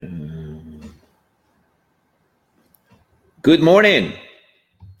Good morning.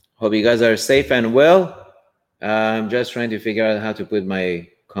 Hope you guys are safe and well. I'm just trying to figure out how to put my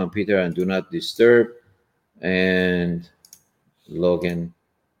computer on do not disturb, and Logan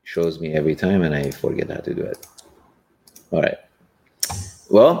shows me every time, and I forget how to do it. All right.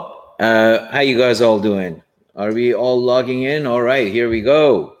 Well, how you guys all doing? Are we all logging in? All right, here we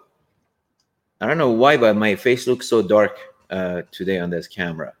go. I don't know why, but my face looks so dark today on this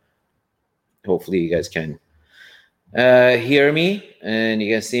camera. Hopefully, you guys can hear me and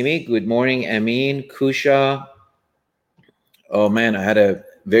you can see me. Good morning, Amin, Kusha. Oh man, I had a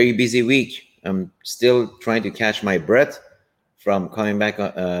very busy week. I'm still trying to catch my breath from coming back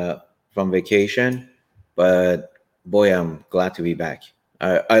from vacation, but boy, I'm glad to be back.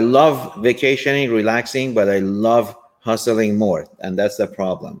 I love vacationing, relaxing, but I love hustling more, and that's the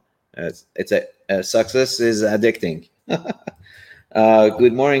problem. It's a success is addicting.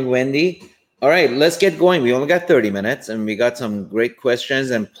 Good morning, Wendy. All right, let's get going. We only got 30 minutes, and we got some great questions.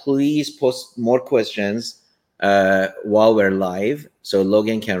 And please post more questions while we're live, so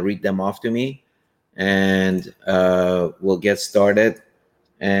Logan can read them off to me, and we'll get started.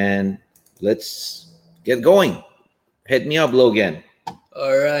 And let's get going. Hit me up, Logan.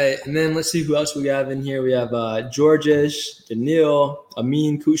 All right, and then let's see who else we have in here. We have Georges, Daniil,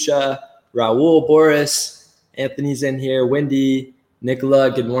 Amin, Kusha, Raul, Boris, Anthony's in here, Wendy,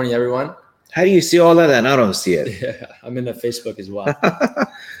 Nicola. Good morning, everyone. How do you see all of that? I don't see it. Yeah, I'm in the Facebook as well. All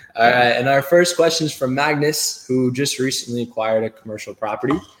right, and our first question is from Magnus, who just recently acquired a commercial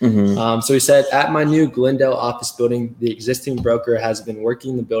property. So he said, at my new Glendale office building, the existing broker has been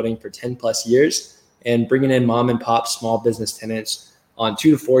working the building for 10 plus years and bringing in mom and pop small business tenants on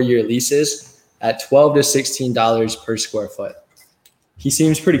 2 to 4 year leases at $12 to $16 per square foot. He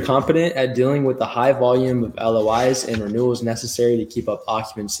seems pretty confident at dealing with the high volume of LOIs and renewals necessary to keep up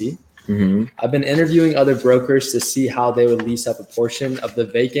occupancy. I've been interviewing other brokers to see how they would lease up a portion of the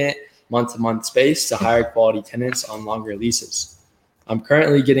vacant month-to-month space to higher quality tenants on longer leases. I'm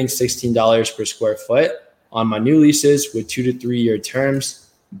currently getting $16 per square foot on my new leases with 2 to 3 year terms,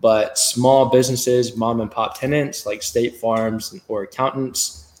 but small businesses, mom and pop tenants like state farms or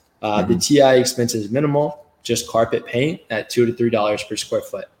accountants, the TI expense is minimal, just carpet paint at $2 to $3 per square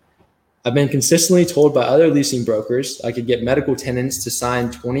foot. I've been consistently told by other leasing brokers I could get medical tenants to sign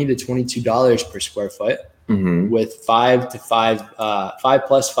 $20 to $22 per square foot with 5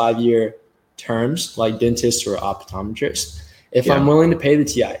 plus 5 year terms like dentists or optometrists if I'm willing to pay the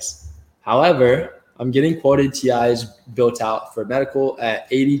TIs. However, I'm getting quoted TIs built out for medical at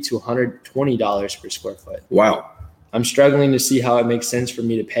 $80 to $120 per square foot. Wow. I'm struggling to see how it makes sense for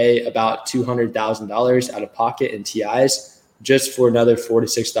me to pay about $200,000 out of pocket in TIs just for another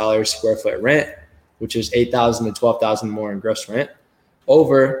 $4 to $6 square foot rent, which is $8,000 to $12,000 more in gross rent,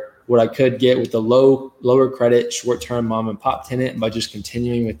 over what I could get with the lower credit, short-term mom and pop tenant by just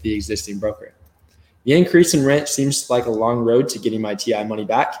continuing with the existing broker. The increase in rent seems like a long road to getting my TI money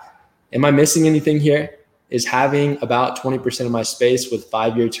back. Am I missing anything here? Is having about 20% of my space with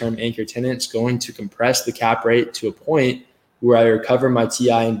 5 year term anchor tenants going to compress the cap rate to a point where I recover my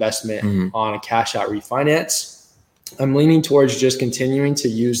TI investment on a cash out refinance? I'm leaning towards just continuing to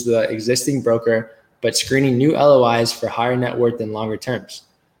use the existing broker, but screening new LOIs for higher net worth and longer terms.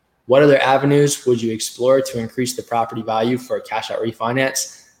 What other avenues would you explore to increase the property value for a cash out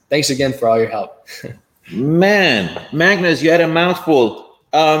refinance? Thanks again for all your help. Man, Magnus, you had a mouthful.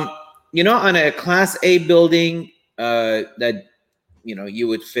 On a Class A building that, you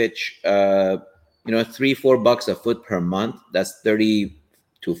would fetch, $3-4 a foot per month. That's $30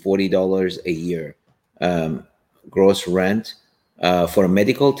 to $40 a year. Gross rent for a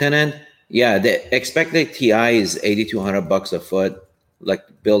medical tenant. Yeah, the expected TI is $80 to $100 a foot, like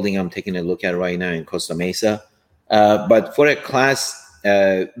the building I'm taking a look at right now in Costa Mesa. But for a Class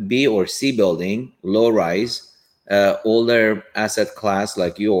B or C building, low rise, older asset class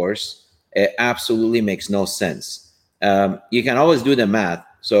like yours, it absolutely makes no sense. You can always do the math.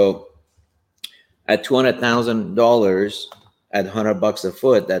 So at $200,000 at $100 a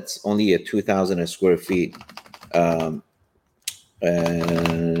foot, that's only a 2,000 a square feet.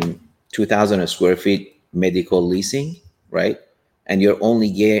 2,000 a square feet medical leasing, right? And you're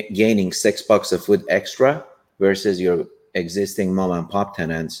only gaining $6 a foot extra versus your existing mom and pop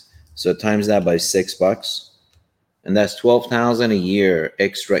tenants. So times that by $6, and that's $12,000 a year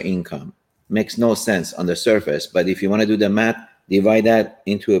extra income. Makes no sense on the surface, but if you want to do the math, divide that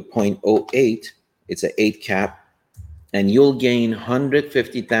into a 0.08. It's an 8 cap, and you'll gain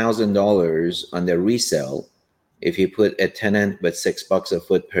 $150,000 on the resale if you put a tenant but $6 a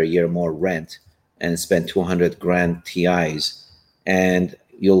foot per year more rent and spend $200,000 TIs, and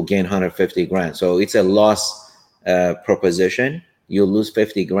you'll gain $150,000. So it's a loss proposition, you'll lose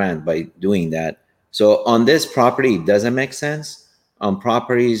 50 grand by doing that. So on this property, it doesn't make sense. On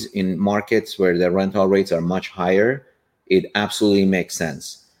properties in markets where the rental rates are much higher, it absolutely makes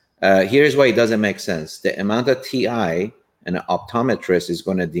sense. Here's why it doesn't make sense. The amount of TI an optometrist is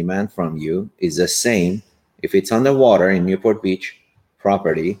going to demand from you is the same if it's on the water in Newport Beach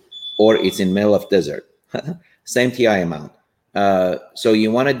property or it's in middle of desert. Same TI amount. So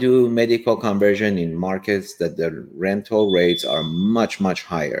you want to do medical conversion in markets that the rental rates are much, much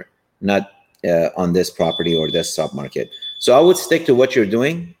higher, not on this property or this submarket. So I would stick to what you're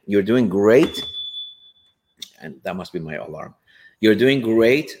doing. You're doing great. And that must be my alarm. You're doing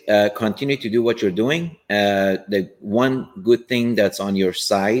great. Continue to do what you're doing. The one good thing that's on your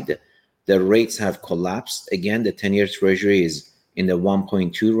side, the rates have collapsed. Again, the 10-year treasury is in the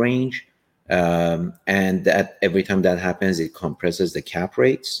 1.2 range. And that every time that happens, it compresses the cap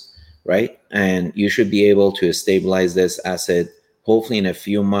rates, right? And you should be able to stabilize this asset, hopefully in a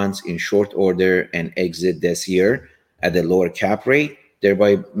few months in short order, and exit this year at a lower cap rate,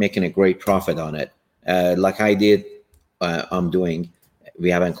 thereby making a great profit on it. Like I did, I'm doing.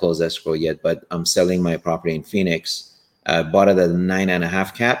 We haven't closed escrow yet, but I'm selling my property in Phoenix. Bought it at a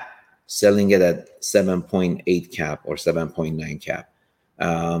 9.5 cap, selling it at 7.8 cap or 7.9 cap.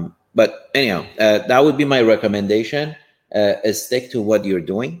 But anyhow, that would be my recommendation. Stick to what you're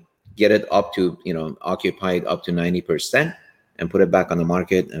doing. Get it up to, occupied up to 90% and put it back on the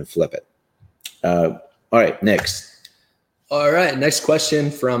market and flip it. All right, next. All right, next question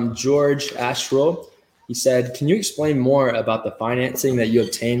from George Astral. He said, can you explain more about the financing that you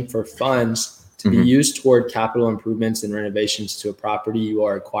obtained for funds to be used toward capital improvements and renovations to a property you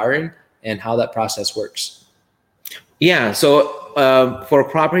are acquiring and how that process works? Yeah, so for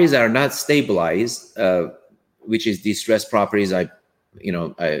properties that are not stabilized, which is distressed properties I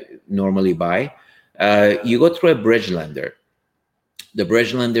normally buy, you go through a bridge lender. The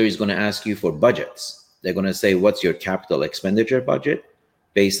bridge lender is going to ask you for budgets. They're going to say, what's your capital expenditure budget?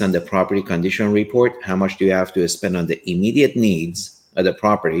 Based on the property condition report, how much do you have to spend on the immediate needs of the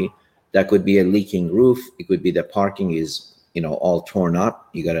property? That could be a leaking roof. It could be the parking is, all torn up.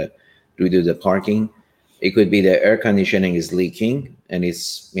 You got to redo the parking. It could be the air conditioning is leaking and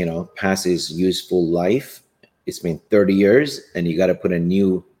it's, past its useful life. It's been 30 years and you got to put a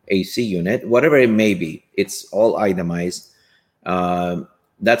new AC unit, whatever it may be. It's all itemized.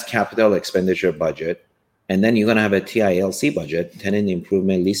 That's capital expenditure budget. And then you're going to have a TILC budget, tenant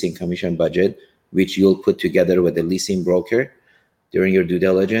improvement leasing commission budget, which you'll put together with the leasing broker during your due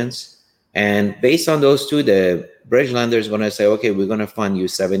diligence. And based on those two, the bridge lender is going to say, okay, we're going to fund you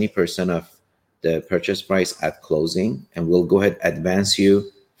 70% of the purchase price at closing, and we'll go ahead and advance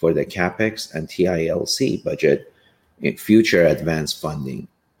you for the CapEx and TILC budget in future advance funding.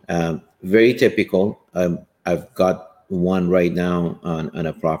 Very typical. I've got one right now on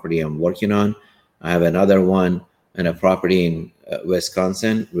a property I'm working on. I have another one on a property in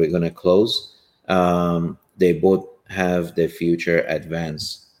Wisconsin. We're going to close. They both have the future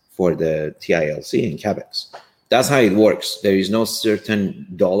advance for the TILC and CapEx. That's how it works. There is no certain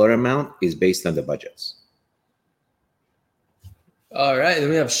dollar amount. It's based on the budgets. All right. Then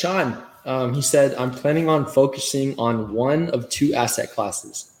we have Sean. He said, I'm planning on focusing on one of two asset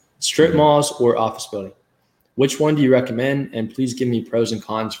classes, strip malls or office building. Which one do you recommend? And please give me pros and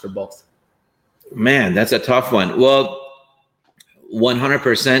cons for both. Man, that's a tough one. Well,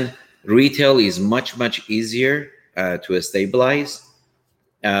 100% retail is much, much easier to stabilize.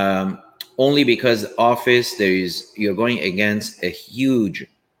 Only because office, you're going against a huge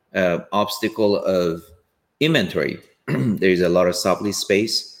obstacle of inventory. There's a lot of sublease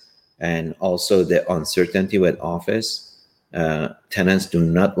space and also the uncertainty with office. Tenants do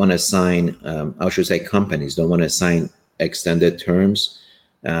not want to sign, companies don't want to sign extended terms,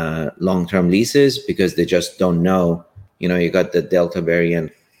 long-term leases because they just don't know. You got the Delta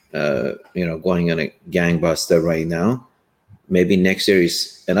variant, going on a gangbuster right now. Maybe next year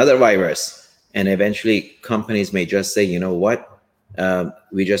is another virus. And eventually companies may just say, you know what?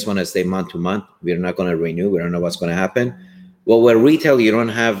 We just want to stay month to month. We're not going to renew. We don't know what's going to happen. Well, with retail, you don't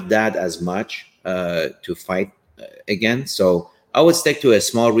have that as much to fight against. So I would stick to a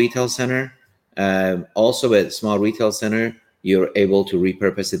small retail center. Also, a small retail center, you're able to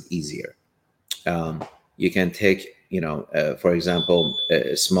repurpose it easier. You can take, for example,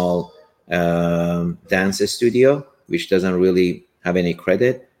 a small dance studio, which doesn't really have any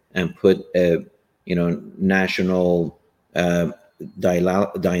credit, and put a, national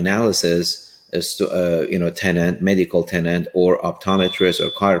dialysis tenant, medical tenant, or optometrist or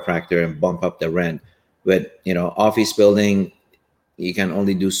chiropractor, and bump up the rent. With office building, you can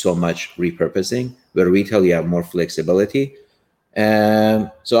only do so much repurposing. Where retail, you have more flexibility.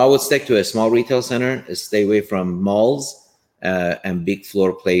 So I would stick to a small retail center, stay away from malls and big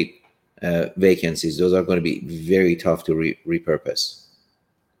floor plate vacancies. Those are going to be very tough to repurpose.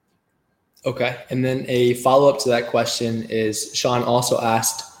 Okay. And then a follow-up to that question is, Sean also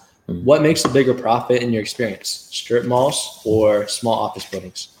asked, what makes a bigger profit in your experience, strip malls or small office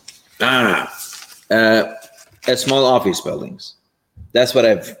buildings? Small office buildings. That's what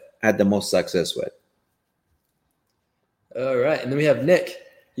I've had the most success with. All right. And then we have Nick.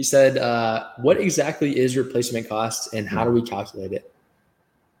 He said, what exactly is replacement cost and how do we calculate it?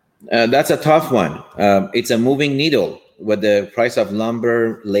 That's a tough one. It's a moving needle with the price of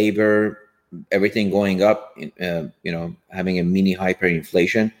lumber, labor, everything going up, having a mini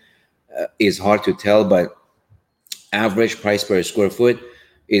hyperinflation is hard to tell, but average price per square foot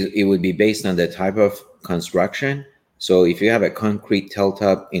it would be based on the type of construction. So if you have a concrete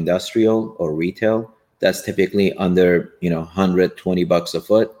tilt-up industrial or retail, that's typically under $120 a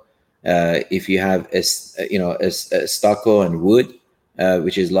foot. If you have a stucco and wood,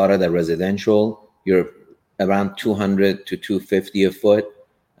 which is a lot of the residential, you're around $200 to $250 a foot.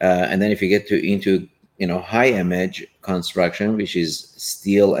 And then if you get into high image construction, which is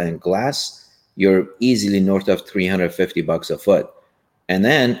steel and glass, you're easily north of $350 a foot. And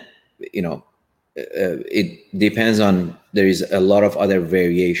then it depends on, there is a lot of other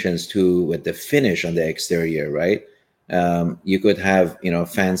variations too with the finish on the exterior, right? You could have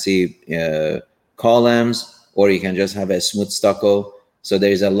fancy columns, or you can just have a smooth stucco. So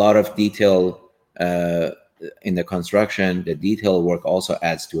there's a lot of detail in the construction. The detail work also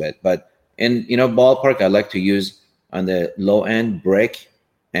adds to it. But in ballpark, I like to use on the low end brick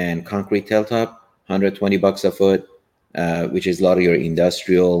and concrete tilt-up, $120 a foot, which is a lot of your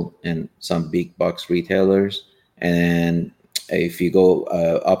industrial and some big box retailers. And if you go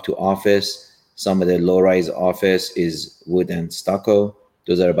up to office, some of the low-rise office is wood and stucco.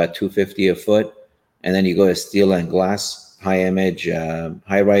 Those are about $250 a foot. And then you go to steel and glass, high image,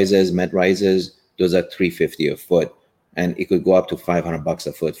 high rises, mid rises. Those are $350 a foot, and it could go up to $500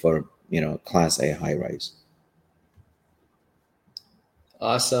 a foot for Class A high rise.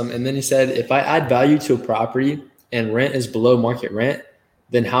 Awesome. And then he said, if I add value to a property and rent is below market rent,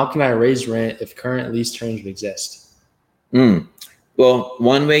 then how can I raise rent if current lease terms exist? Well,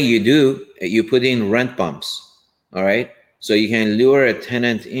 one way you put in rent bumps. All right. So you can lure a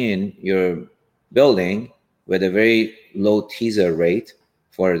tenant in your building with a very low teaser rate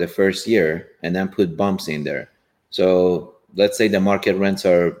for the first year and then put bumps in there. So let's say the market rents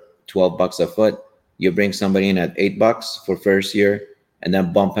are $12 a foot. You bring somebody in at $8 for first year and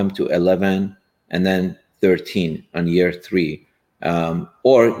then bump them to 11 and then 13 on year 3.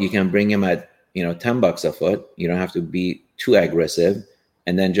 Or you can bring them at $10 a foot. You don't have to be too aggressive,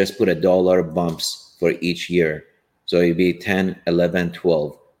 and then just put $1 bumps for each year. So it'd be 10, 11,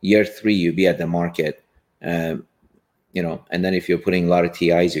 12. Year 3, you'd be at the market. And then if you're putting a lot of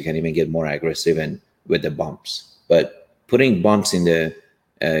TIs, you can even get more aggressive and with the bumps. But putting bumps in the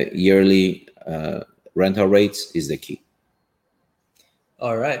yearly rental rates is the key.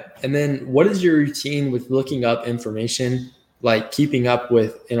 All right. And then what is your routine with looking up information, like keeping up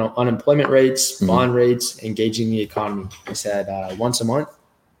with unemployment rates, bond rates, engaging the economy? I said once a month.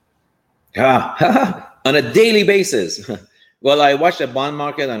 On a daily basis. Well, I watch the bond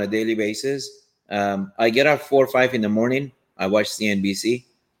market on a daily basis. I get up 4 or 5 in the morning. I watch CNBC.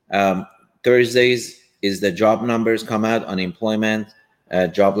 Thursdays is the job numbers come out, unemployment,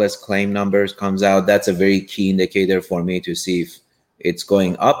 jobless claim numbers comes out. That's a very key indicator for me to see if it's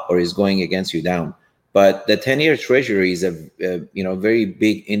going up or is going against you down. But the 10-year treasury is a very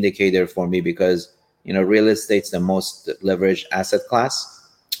big indicator for me because real estate's the most leveraged asset class,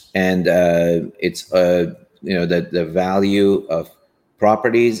 and it's the value of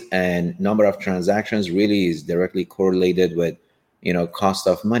properties and number of transactions really is directly correlated with cost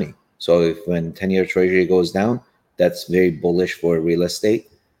of money. So if when 10-year treasury goes down, that's very bullish for real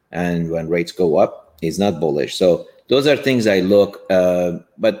estate, and when rates go up, it's not bullish. So those are things I look,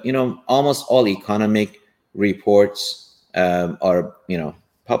 but almost all economic reports are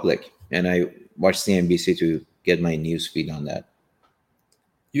public, and I watch CNBC to get my news feed on that.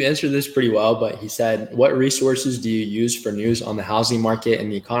 You answered this pretty well, but he said, what resources do you use for news on the housing market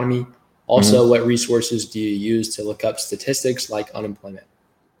and the economy? Also, what resources do you use to look up statistics like unemployment?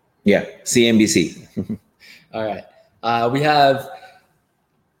 Yeah, CNBC. All right. We have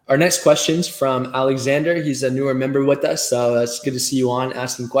our next questions from Alexander. He's a newer member with us, so it's good to see you on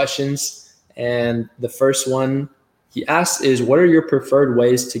asking questions. And the first one he asked is, what are your preferred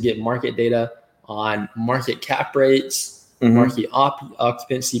ways to get market data on market cap rates, market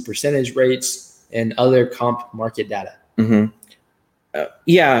occupancy percentage rates, and other comp market data?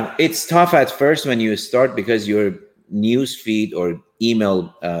 Yeah, it's tough at first when you start because your news feed or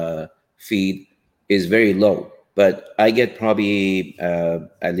email feed is very low. But I get probably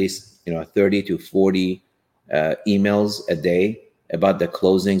at least 30 to 40 emails a day about the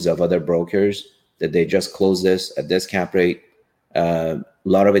closings of other brokers that they just closed this at this cap rate. A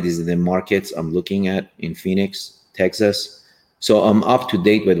lot of it is in the markets I'm looking at in Phoenix, Texas. So I'm up to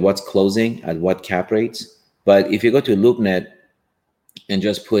date with what's closing at what cap rates. But if you go to LoopNet and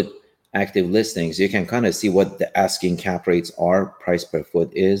just put active listings, you can kind of see what the asking cap rates are, price per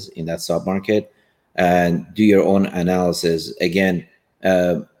foot is in that submarket, and do your own analysis. Again,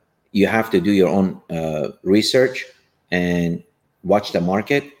 you have to do your own research and watch the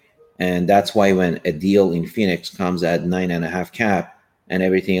market. And that's why when a deal in Phoenix comes at 9.5 cap and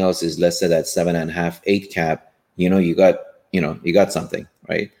everything else is listed at 7.5, 8 cap, you got something,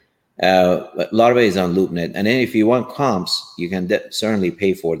 right? A lot of it is on LoopNet. And then if you want comps, you can certainly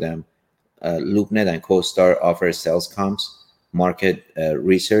pay for them. LoopNet and CoStar offer sales comps, market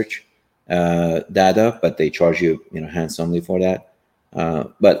research data, but they charge you, handsomely for that.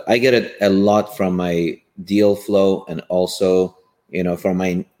 But I get it a lot from my deal flow and also, from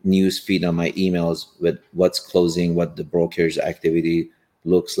my news feed on my emails with what's closing, what the broker's activity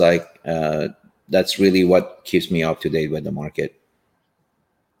looks like. That's really what keeps me up to date with the market.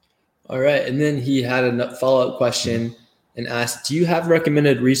 All right. And then he had a follow-up question and asked, do you have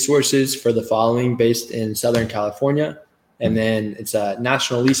recommended resources for the following based in Southern California? And then it's a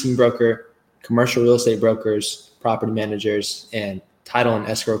national leasing broker, commercial real estate brokers, property managers, and title and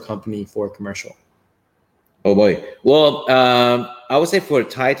escrow company for commercial. Oh boy. Well, I would say for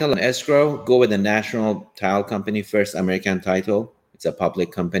title and escrow, go with the national title company, First American Title. It's a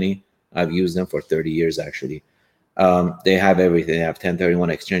public company. I've used them for 30 years, actually. They have everything. They have 1031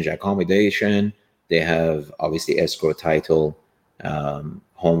 exchange accommodation. They have obviously escrow, title,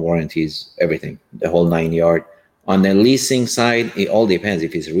 home warranties, everything, the whole 9 yard. On the leasing side, it all depends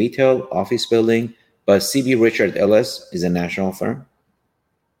if it's retail, office building, but CB Richard Ellis is a national firm.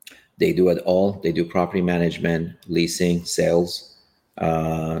 They do it all. They do property management, leasing, sales.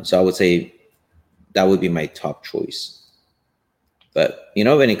 So I would say that would be my top choice. But,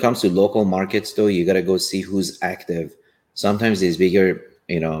 when it comes to local markets, though, you got to go see who's active. Sometimes these bigger,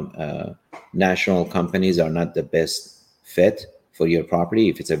 national companies are not the best fit for your property.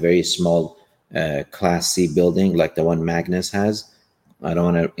 If it's a very small Class C building like the one Magnus has, I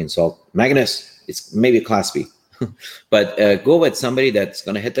don't want to insult Magnus. It's maybe Class B. But go with somebody that's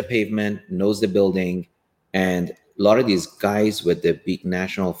going to hit the pavement, knows the building. And a lot of these guys with the big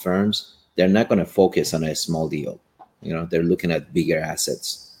national firms, they're not going to focus on a small deal. They're looking at bigger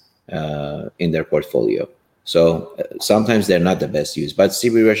assets in their portfolio. So sometimes they're not the best use, but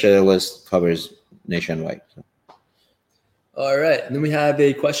CB Richard Ellis covers nationwide. So. All right. And then we have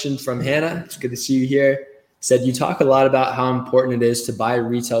a question from Hannah. It's good to see you here. Said, you talk a lot about how important it is to buy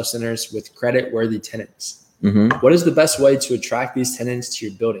retail centers with credit-worthy tenants. Mm-hmm. What is the best way to attract these tenants to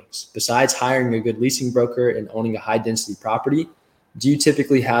your buildings? Besides hiring a good leasing broker and owning a high-density property, do you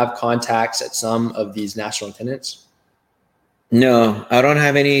typically have contacts at some of these national tenants? No, I don't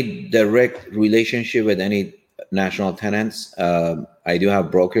have any direct relationship with any national tenants. I do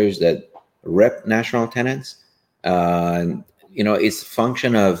have brokers that rep national tenants. It's a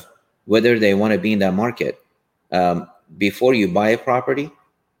function of whether they want to be in that market. Before you buy a property,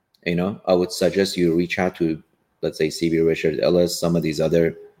 I would suggest you reach out to, let's say, CB Richard Ellis, some of these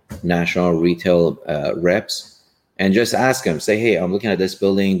other national retail reps, and just ask them, say, hey, I'm looking at this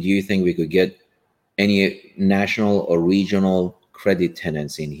building. Do you think we could get any national or regional credit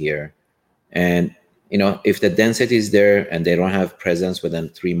tenants in here? And, if the density is there and they don't have presence within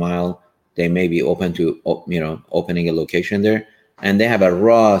 3 mile, they may be open to, opening a location there. And they have a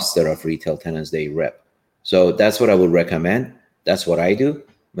roster of retail tenants they rep. So that's what I would recommend. That's what I do.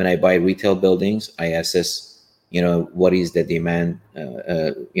 When I buy retail buildings, I assess, what is the demand,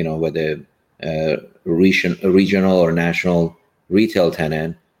 with a regional or national retail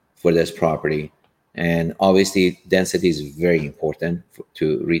tenant for this property. And obviously, density is very important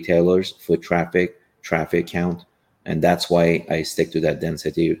to retailers, foot traffic count. And that's why I stick to that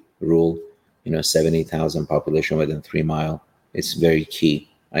density rule, 70,000 population within 3 mile. It's very key.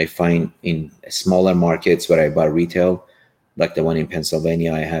 I find in smaller markets where I buy retail, like the one in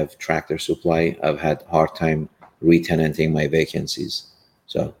Pennsylvania, I have Tractor Supply. I've had a hard time re-tenanting my vacancies.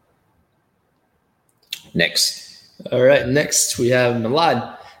 So, next. All right. Next, we have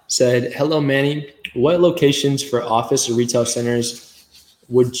Milad. Said, hello, Manny. What locations for office or retail centers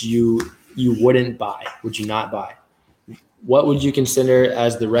would you wouldn't buy? Would you not buy? what would you consider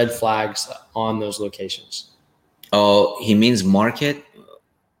as the red flags on those locations? Oh, he means market?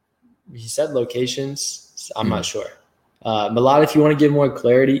 He said locations. So I'm not sure. Milad, if you want to give more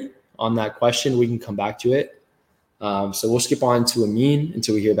clarity on that question, we can come back to it. So we'll skip on to Amin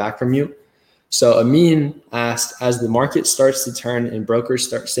until we hear back from you. So Amin asked, as the market starts to turn and brokers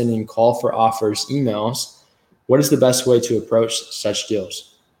start sending call for offers emails, what is the best way to approach such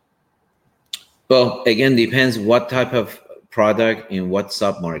deals? Well, again, depends what type of product in what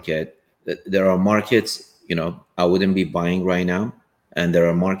sub-market. There are markets, I wouldn't be buying right now. And there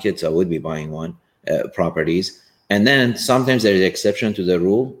are markets I would be buying properties. And then sometimes there's an exception to the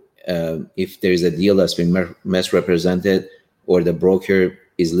rule. If there's a deal that's been misrepresented or the broker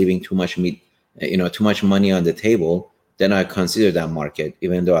is leaving too much money on the table, then I consider that market,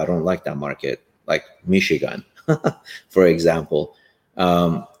 even though I don't like that market, like Michigan, for example.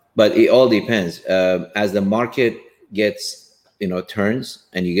 But it all depends. As the market gets, turns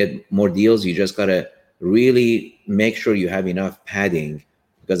and you get more deals, you just got to really make sure you have enough padding,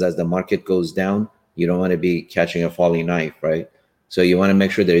 because as the market goes down, you don't want to be catching a falling knife, right? So you want to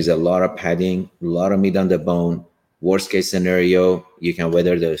make sure there is a lot of padding, a lot of meat on the bone. Worst case scenario, you can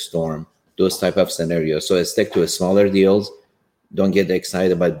weather the storm, those type of scenarios. So stick to smaller deals. Don't get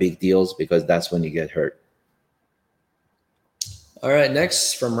excited about big deals, because that's when you get hurt. All right,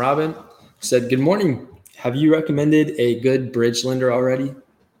 next from Robin, said, good morning. Have you recommended a good bridge lender already?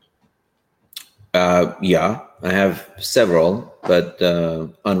 Yeah, I have several, but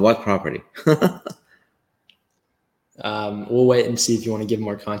on what property? We'll wait and see if you want to give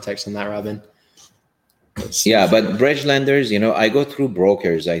more context on that, Robin. Yeah, but bridge lenders, I go through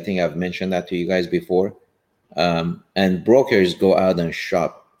brokers. I think I've mentioned that to you guys before. And brokers go out and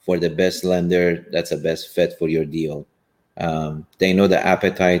shop for the best lender that's the best fit for your deal. They know the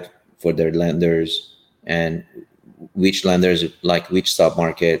appetite for their lenders and which lenders like which stock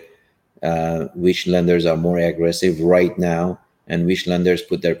market, which lenders are more aggressive right now, and which lenders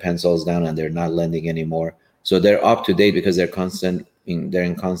put their pencils down and they're not lending anymore. So they're up to date because they're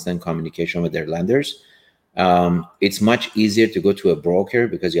in constant communication with their lenders. It's much easier to go to a broker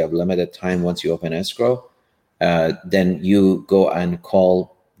because you have limited time once you open escrow. Then you go and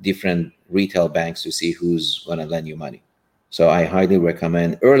call different retail banks to see who's going to lend you money. So I highly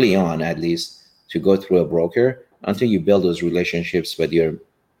recommend early on, at least, to go through a broker until you build those relationships with your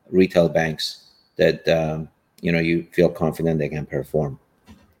retail banks that you feel confident they can perform.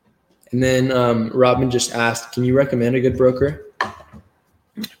 And then Robin just asked, can you recommend a good broker?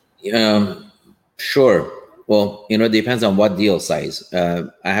 Sure. Well, it depends on what deal size.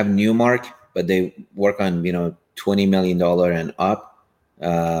 I have Newmark, but they work on $20 million and up.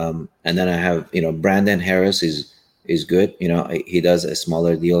 And then I have Brandon Harris is good. He does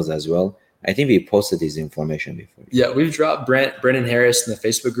smaller deals as well. I think we posted his information before. Yeah, we've dropped Brendan Harris in the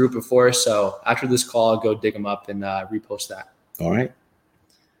Facebook group before. So after this call, I'll go dig him up and repost that. All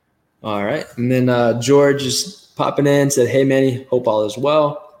right. And then George is popping in, said, hey, Manny, hope all is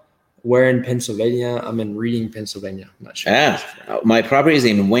well. Where in Pennsylvania? I'm in Reading, Pennsylvania. I'm not sure. My property is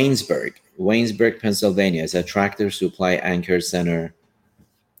in Waynesburg, Pennsylvania. It's a Tractor Supply Anchor Center,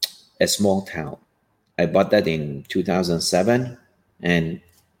 a small town. I bought that in 2007, and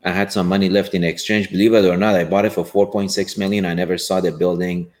I had some money left in exchange. Believe it or not, I bought it for $4.6 million. I never saw the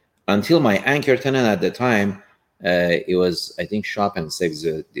building until my anchor tenant at the time, it was, I think, Shop and Six,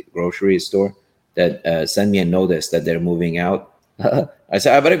 the grocery store, that sent me a notice that they're moving out. I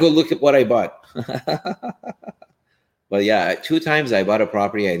said, I better go look at what I bought. But yeah, 2 times I bought a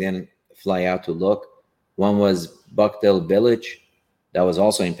property. I didn't fly out to look. One was Buckdale Village. That was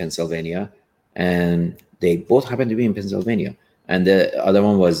also in Pennsylvania. And they both happened to be in Pennsylvania. And the other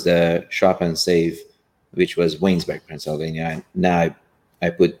one was the Shop and Save, which was Waynesburg, Pennsylvania. And now I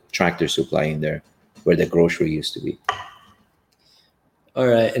put Tractor Supply in there where the grocery used to be. All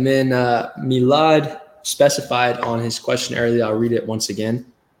right. And then Milad specified on his question earlier. I'll read it once again.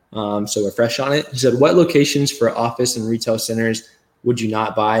 So we're fresh on it. He said, what locations for office and retail centers would you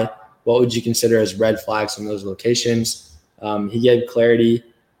not buy? What would you consider as red flags on those locations? He gave clarity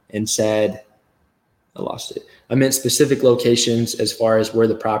and said, I lost it. I meant specific locations as far as where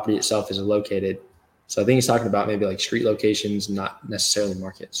the property itself is located. So I think he's talking about maybe like street locations, not necessarily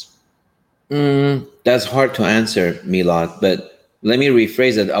markets. That's hard to answer, Milad, but let me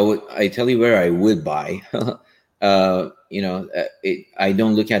rephrase it. I tell you where I would buy. I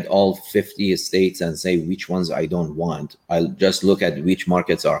don't look at all 50 states and say which ones I don't want. I'll just look at which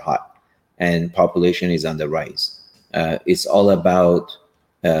markets are hot and population is on the rise. It's all about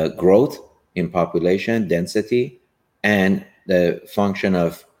growth in population density and the function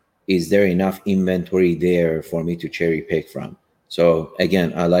of is there enough inventory there for me to cherry pick from? So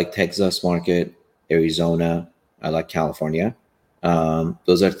again, I like Texas market, Arizona, I like California.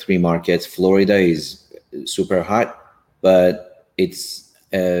 Those are three markets. Florida is super hot, but it's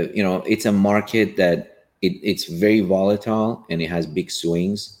it's a market that it's very volatile and it has big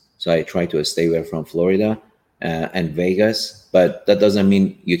swings. So I try to stay away from Florida and Vegas, but that doesn't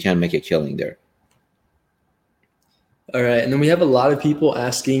mean you can't make a killing there. All right. And then we have a lot of people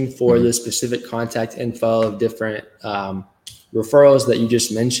asking for the specific contact info of different referrals that you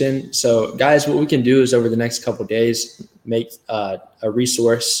just mentioned. So guys, what we can do is over the next couple of days, make a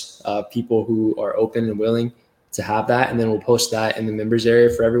resource, people who are open and willing to have that. And then we'll post that in the members area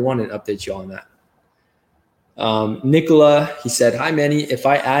for everyone and update you on that. Nicola, he said, hi, Manny. If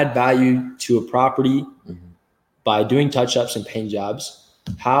I add value to a property by doing touch-ups and paint jobs,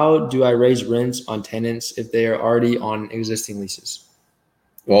 how do I raise rents on tenants if they are already on existing leases?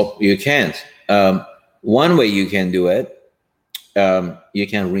 Well, you can't. One way you can do it, you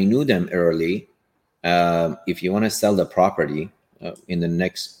can renew them early. If you want to sell the property in the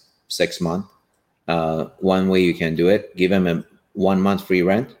next 6 months, one way you can do it, give them a 1 month free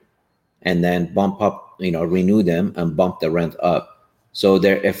rent and then bump up, renew them and bump the rent up. So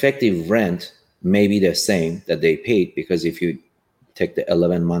their effective rent may be the same that they paid, because if you take the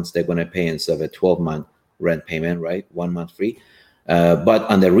 11 months they're going to pay instead of a 12-month rent payment, right? 1 month free. But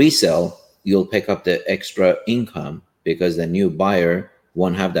on the resale, you'll pick up the extra income because the new buyer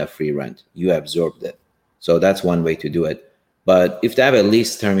won't have that free rent. You absorbed it. So that's one way to do it. But if they have a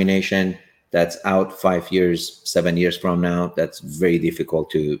lease termination that's out 5 years, 7 years from now, that's very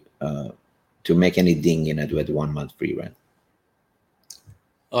difficult to make any ding in it with 1 month free rent.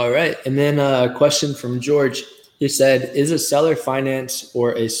 All right. And then a question from George. He said, is a seller finance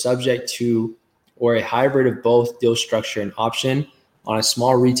or a subject to or a hybrid of both deal structure an option on a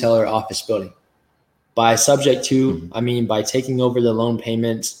small retailer office building? By subject to, I mean by taking over the loan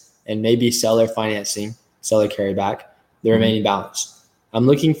payments and maybe seller financing, seller carryback, the remaining balance. I'm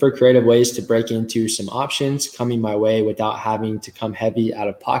looking for creative ways to break into some options coming my way without having to come heavy out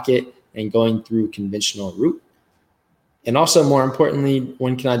of pocket and going through conventional route. And also, more importantly,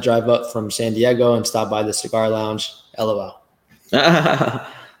 when can I drive up from San Diego and stop by the cigar lounge? LOL.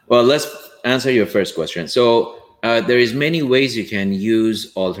 Well, let's answer your first question. So there is many ways you can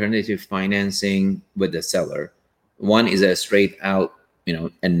use alternative financing with the seller. One is a straight out,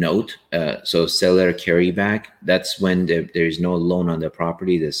 a note. So seller carryback. That's when there is no loan on the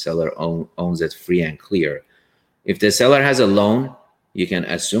property. The seller owns it free and clear. If the seller has a loan, you can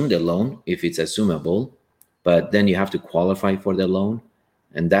assume the loan if it's assumable, but then you have to qualify for the loan,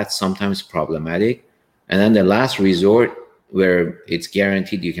 and that's sometimes problematic. And then the last resort where it's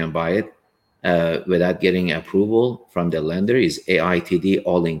guaranteed you can buy it without getting approval from the lender is AITD,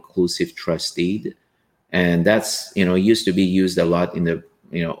 all-inclusive trust deed. And that's, used to be used a lot in the,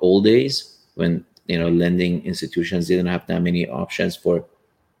 old days when, lending institutions didn't have that many options for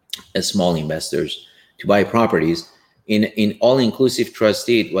small investors to buy properties. In all-inclusive trust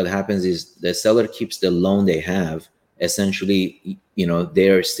deed, what happens is the seller keeps the loan they have. Essentially,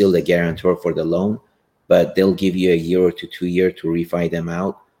 they're still the guarantor for the loan, but they'll give you a year or 2 years to refi them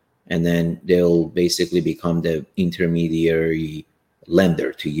out, and then they'll basically become the intermediary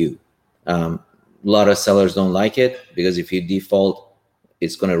lender to you. A lot of sellers don't like it because if you default,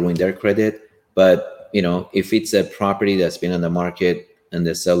 it's going to ruin their credit. But if it's a property that's been on the market and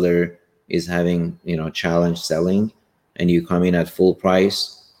the seller is having challenge selling, and you come in at full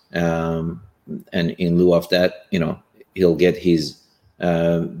price, and in lieu of that, he'll get his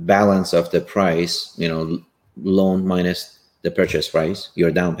balance of the price, loan minus the purchase price,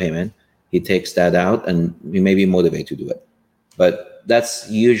 your down payment. He takes that out, and you may be motivated to do it. But that's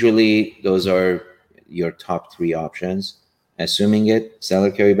usually, those are your top 3 options: assuming it,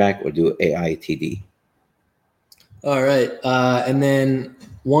 seller carryback, or do AITD. All right. And then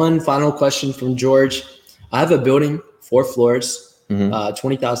one final question from George. I have a building, 4 floors,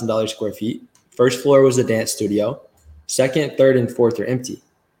 $20,000 square feet. First floor was a dance studio. Second, third, and fourth are empty.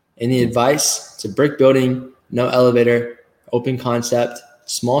 Any advice? It's a brick building, no elevator, open concept,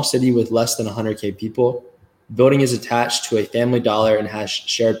 small city with less than 100K people. Building is attached to a Family Dollar and has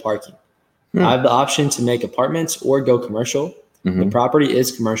shared parking. I have the option to make apartments or go commercial. The property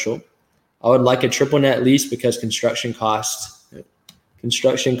is commercial. I would like a triple net lease because construction costs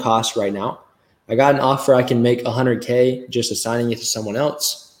right now. I got an offer I can make 100K just assigning it to someone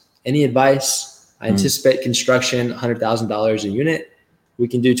else. Any advice? I anticipate construction $100,000 a unit. We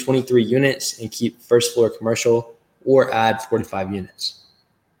can do 23 units and keep first floor commercial, or add 45 units.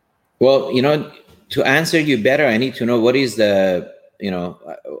 Well, to answer you better, I need to know what is the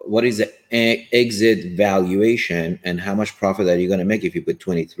what is the exit valuation and how much profit are you going to make if you put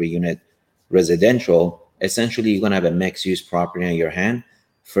 23 unit residential. Essentially, you're going to have a mixed use property in your hand.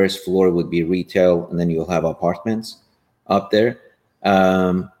 First floor would be retail, and then you'll have apartments up there.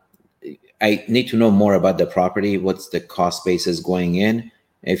 I need to know more about the property. What's the cost basis going in?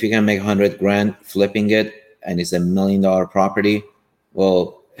 If you can make 100 grand flipping it and it's $1 million property,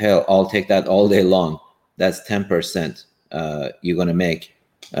 well, hell, I'll take that all day long. That's 10% you're going to make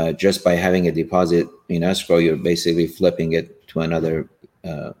just by having a deposit in escrow. You're basically flipping it to another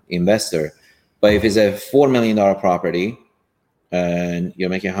investor. But if it's a $4 million property and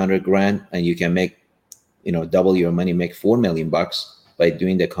you're making 100 grand and you can make, double your money, make $4 million by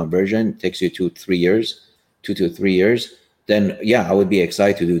doing the conversion, it takes you 2 to 3 years, then yeah, I would be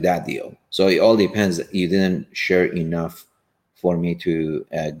excited to do that deal. So it all depends. You didn't share enough for me to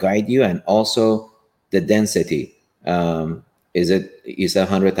guide you. And also the density. Is it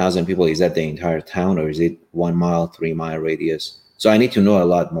 100,000 people? Is that the entire town, or is it 1 mile, 3 mile radius? So I need to know a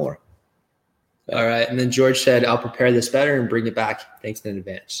lot more. All right. And then George said, I'll prepare this better and bring it back. Thanks in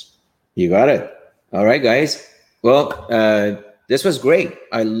advance. You got it. All right, guys. Well, this was great.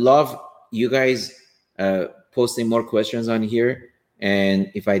 I love you guys posting more questions on here.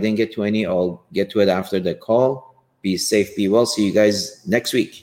 And if I didn't get to any, I'll get to it after the call. Be safe, be well. See you guys next week.